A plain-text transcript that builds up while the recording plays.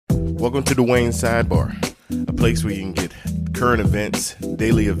Welcome to the Wayne Sidebar, a place where you can get current events,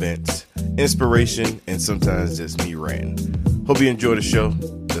 daily events, inspiration, and sometimes just me ranting. Hope you enjoy the show.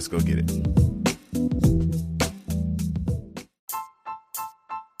 Let's go get it.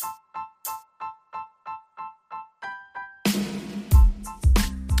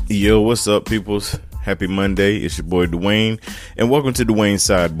 Yo, what's up, peoples? Happy Monday. It's your boy Dwayne, and welcome to the Wayne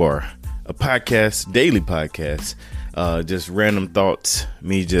Sidebar, a podcast, daily podcast. Just random thoughts,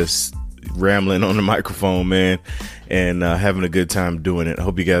 me just rambling on the microphone, man, and having a good time doing it. I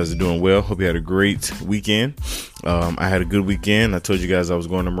hope you guys are doing well. Hope you had a great weekend. I had a good weekend. I told you guys I was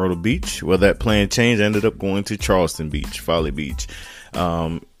going to Myrtle Beach. Well, that plan changed. I ended up going to Charleston Beach, Folly Beach.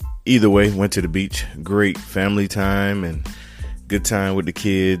 Either way, went to the beach. Great family time and good time with the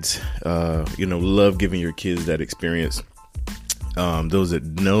kids. Love giving your kids that experience. Those that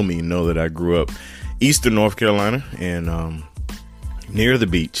know me know that I grew up Eastern North Carolina and near the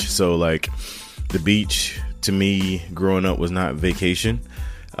beach. So like the beach to me growing up was not vacation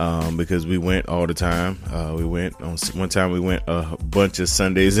because we went all the time. We went on one time. We went a bunch of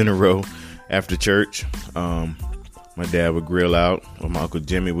Sundays in a row after church. My dad would grill out, or my Uncle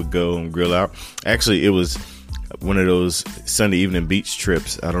Jimmy would go and grill out. Actually, it was one of those Sunday evening beach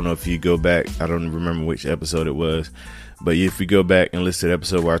trips. I don't know if you go back. I don't remember which episode it was. But if you go back and listen to the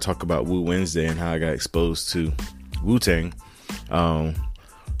episode where I talk about Wu Wednesday and how I got exposed to Wu-Tang,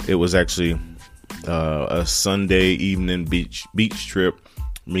 it was actually a Sunday evening beach trip.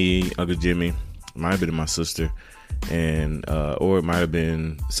 Me, Uncle Jimmy, might have been my sister, and or it might have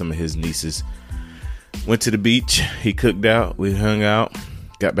been some of his nieces. Went to the beach. He cooked out. We hung out.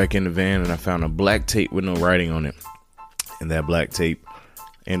 Got back in the van, and I found a black tape with no writing on it. And that black tape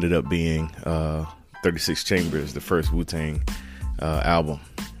ended up being 36 Chambers, the first Wu-Tang album.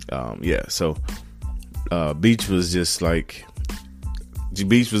 So beach was just like,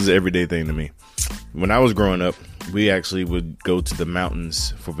 beach was an everyday thing to me. When I was growing up, we actually would go to the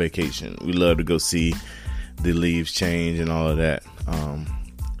mountains for vacation. We loved to go see the leaves change and all of that.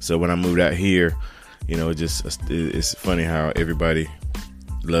 So when I moved out here, it's funny how everybody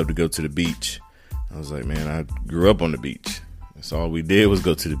loved to go to the beach. I was like, man, I grew up on the beach. That's all we did was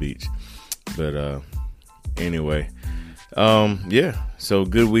go to the beach. But anyway, so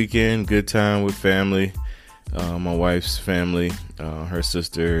good weekend, good time with family, my wife's family, her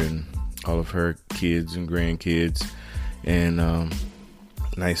sister and all of her kids and grandkids, and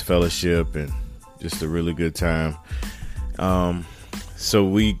nice fellowship and just a really good time. So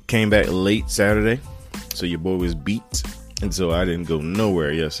we came back late Saturday, so your boy was beat, and so I didn't go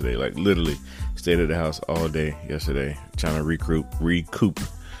nowhere yesterday, like literally stayed at the house all day yesterday, trying to recoup,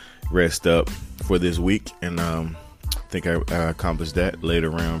 rest up for this week, and I think I accomplished that. Laid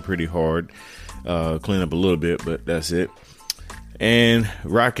around pretty hard, clean up a little bit, but that's it. And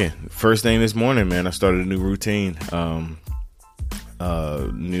rocking. First thing this morning, man, I started a new routine, new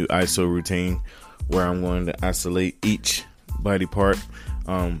ISO routine, where I'm going to isolate each body part.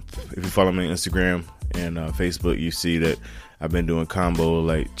 If you follow me on Instagram and Facebook, you see that I've been doing combo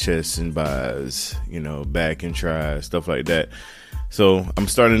like chest and buys, back and tries, stuff like that. So I'm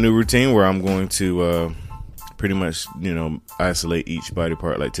starting a new routine where I'm going to pretty much, isolate each body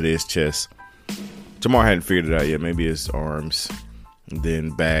part. Like today is chest. Tomorrow I hadn't figured it out yet. Maybe it's arms, and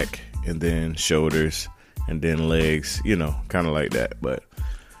then back, and then shoulders, and then legs, kind of like that. But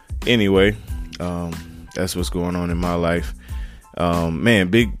anyway, that's what's going on in my life.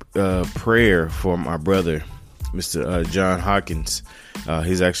 Big prayer for my brother, Mr. John Hawkins.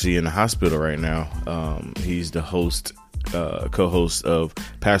 He's actually in the hospital right now. He's the co-host of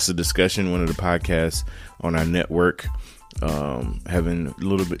Pastor Discussion, one of the podcasts on our network, having a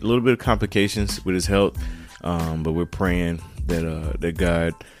little bit of complications with his health, but we're praying that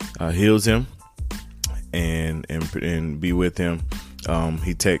God heals him and be with him.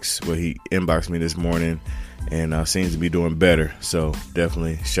 He inboxed me this morning and seems to be doing better. So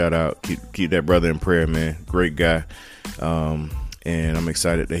definitely shout out, keep that brother in prayer, man. Great guy, and I'm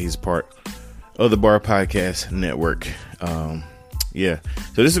excited that he's part of the Bar Podcast Network.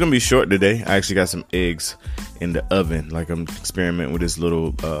 So this is gonna be short today. I actually got some eggs in the oven. Like I'm experimenting with this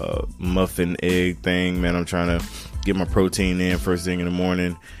little muffin egg thing, man. I'm trying to get my protein in first thing in the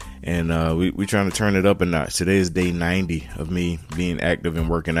morning, and we trying to turn it up a notch. Today is day 90 of me being active and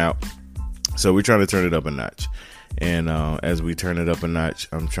working out, so we're trying to turn it up a notch. And as we turn it up a notch,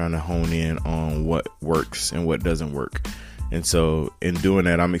 I'm trying to hone in on what works and what doesn't work. And so in doing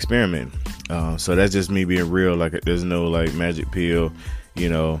that, I'm experimenting. So that's just me being real. Like there's no like magic pill,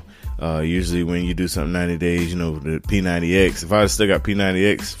 usually when you do something 90 days, the P90X, if I still got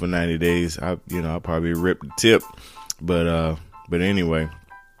P90X for 90 days, I'll probably rip the tip. But anyway,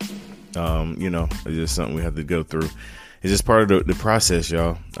 It's just something we have to go through. It's just part of the process,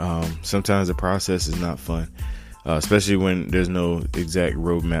 y'all. Sometimes the process is not fun, especially when there's no exact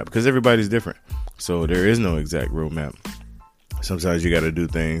roadmap, because everybody's different. So there is no exact roadmap. Sometimes you got to do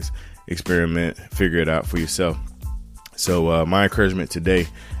things, experiment, figure it out for yourself. So my encouragement today,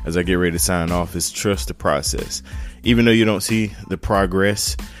 as I get ready to sign off, is trust the process. Even though you don't see the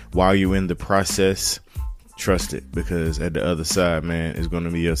progress while you're in the process, trust it, because at the other side, man, is going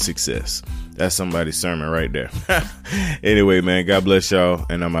to be your success. That's somebody's sermon right there. Anyway, man, God bless y'all,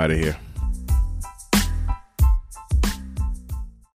 and I'm out of here.